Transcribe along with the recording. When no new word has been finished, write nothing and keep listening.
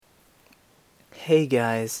Hey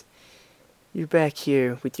guys, you're back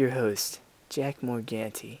here with your host, Jack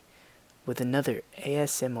Morganti, with another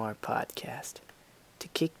ASMR podcast. To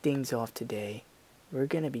kick things off today, we're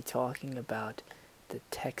going to be talking about the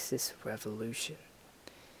Texas Revolution.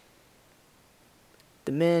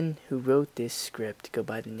 The men who wrote this script go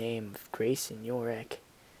by the name of Greyson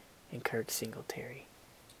and Kirk.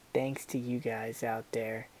 Thanks to you guys out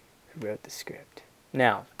there who wrote the script.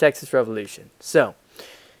 Now, Texas Revolution.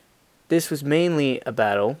 This was mainly a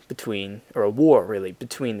battle between, or a war really,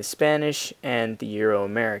 between the Spanish and the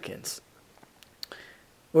Euro-Americans.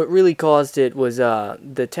 What really caused it was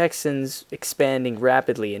the Texans expanding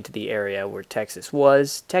rapidly into the area where Texas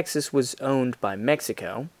was. Texas was owned by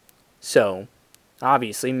Mexico, so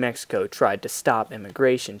obviously Mexico tried to stop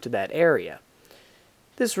immigration to that area.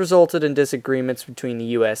 This resulted in disagreements between the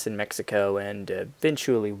U.S. and Mexico and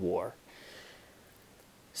eventually war.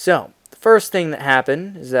 So, the first thing that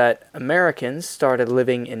happened is that Americans started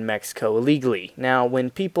living in Mexico illegally. Now, when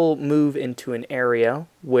people move into an area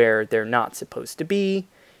where they're not supposed to be,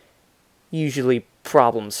 usually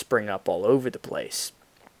problems spring up all over the place.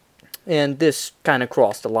 And this kind of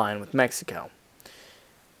crossed a line with Mexico.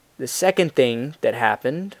 The second thing that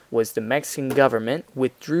happened was the Mexican government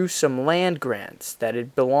withdrew some land grants that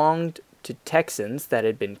had belonged to Texans that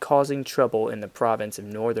had been causing trouble in the province of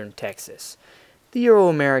northern Texas. The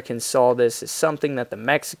Euro-Americans saw this as something that the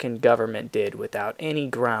Mexican government did without any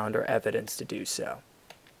ground or evidence to do so.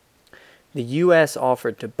 The U.S.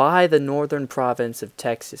 offered to buy the northern province of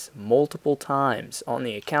Texas multiple times on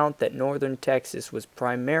the account that northern Texas was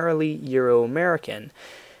primarily Euro-American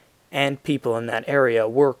and people in that area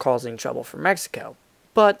were causing trouble for Mexico,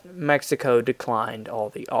 but Mexico declined all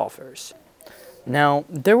the offers. Now,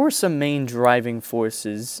 there were some main driving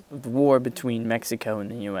forces of the war between Mexico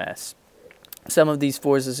and the U.S. Some of these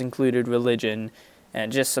forces included religion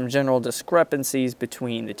and just some general discrepancies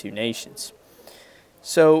between the two nations.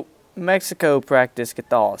 So, Mexico practiced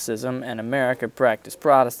Catholicism and America practiced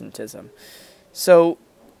Protestantism. So,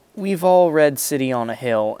 we've all read City on a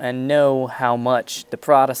Hill and know how much the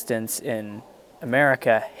Protestants in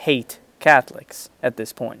America hate Catholics at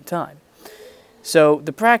this point in time. So,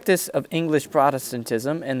 the practice of English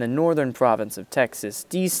Protestantism in the northern province of Texas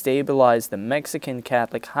destabilized the Mexican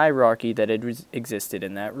Catholic hierarchy that had existed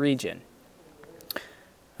in that region.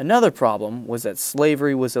 Another problem was that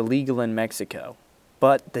slavery was illegal in Mexico,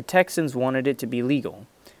 but the Texans wanted it to be legal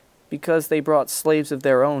because they brought slaves of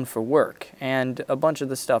their own for work, and a bunch of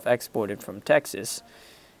the stuff exported from Texas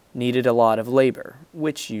needed a lot of labor,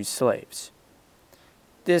 which used slaves.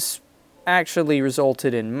 This actually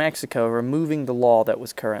resulted in Mexico removing the law that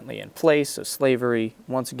was currently in place, so slavery,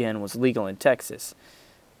 once again, was legal in Texas.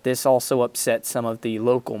 This also upset some of the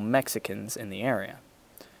local Mexicans in the area.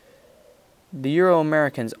 The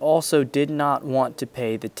Euro-Americans also did not want to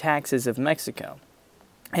pay the taxes of Mexico,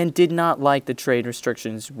 and did not like the trade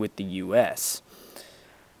restrictions with the U.S.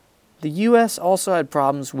 The U.S. also had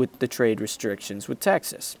problems with the trade restrictions with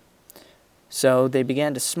Texas. So they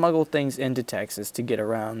began to smuggle things into Texas to get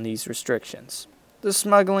around these restrictions. The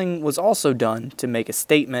smuggling was also done to make a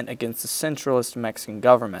statement against the centralist Mexican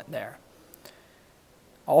government there.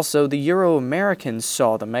 Also, the Euro-Americans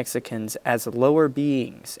saw the Mexicans as lower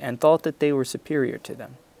beings and thought that they were superior to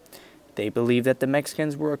them. They believed that the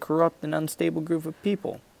Mexicans were a corrupt and unstable group of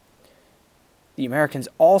people. The Americans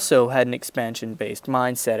also had an expansion-based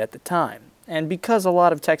mindset at the time, and because a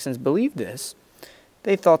lot of Texans believed this,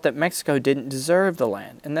 they thought that Mexico didn't deserve the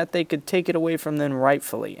land and that they could take it away from them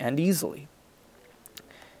rightfully and easily.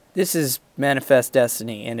 This is manifest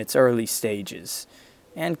destiny in its early stages,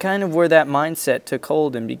 and kind of where that mindset took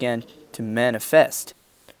hold and began to manifest.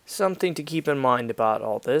 Something to keep in mind about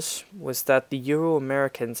all this was that the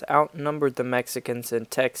Euro-Americans outnumbered the Mexicans in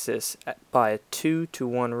Texas by a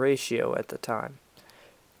 2-to-1 ratio at the time.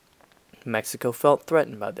 Mexico felt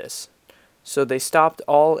threatened by this, so they stopped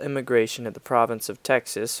all immigration to the province of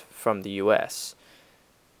Texas from the U.S.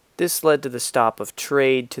 This led to the stop of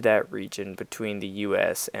trade to that region between the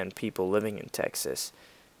U.S. and people living in Texas.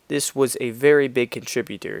 This was a very big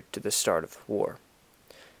contributor to the start of the war.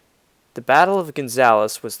 The Battle of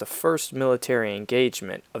Gonzales was the first military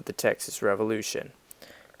engagement of the Texas Revolution.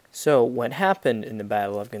 So what happened in the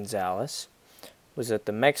Battle of Gonzales was that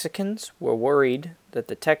the Mexicans were worried that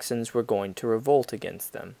the Texans were going to revolt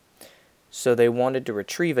against them. So they wanted to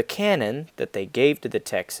retrieve a cannon that they gave to the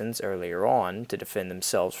Texans earlier on to defend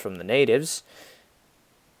themselves from the natives,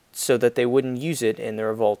 so that they wouldn't use it in the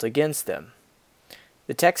revolt against them.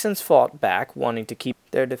 The Texans fought back, wanting to keep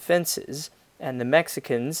their defenses, and the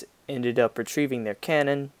Mexicans ended up retrieving their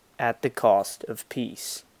cannon at the cost of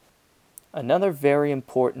peace. Another very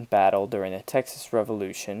important battle during the Texas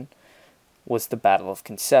Revolution was the Battle of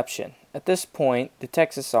Conception. At this point, the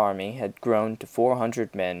Texas Army had grown to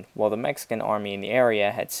 400 men, while the Mexican army in the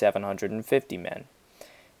area had 750 men.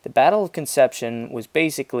 The Battle of Conception was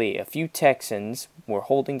basically a few Texans were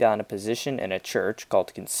holding down a position in a church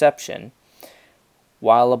called Conception,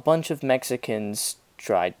 while a bunch of Mexicans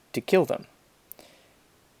tried to kill them.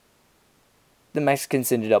 The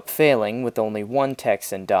Mexicans ended up failing, with only one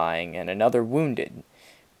Texan dying and another wounded,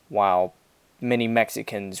 while many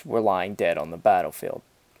Mexicans were lying dead on the battlefield.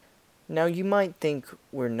 Now you might think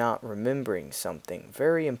we're not remembering something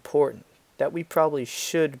very important that we probably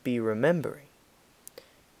should be remembering.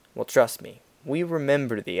 Well, trust me, we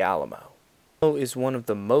remember the Alamo. The Alamo is one of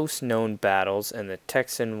the most known battles in the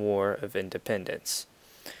Texan War of Independence.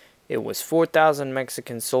 It was 4,000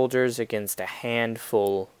 Mexican soldiers against a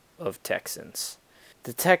handful of Texans.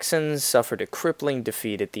 The Texans suffered a crippling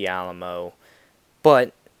defeat at the Alamo,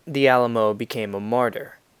 but the Alamo became a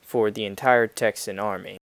martyr for the entire Texan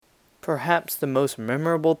army. Perhaps the most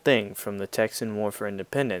memorable thing from the Texan War for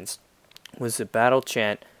Independence was the battle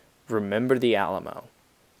chant, "Remember the Alamo."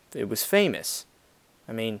 It was famous.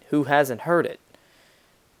 I mean, who hasn't heard it?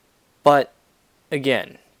 But,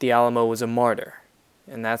 again, the Alamo was a martyr,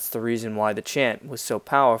 and that's the reason why the chant was so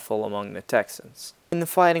powerful among the Texans. When the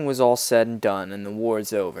fighting was all said and done and the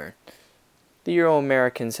war's over, the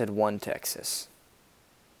Euro-Americans had won Texas.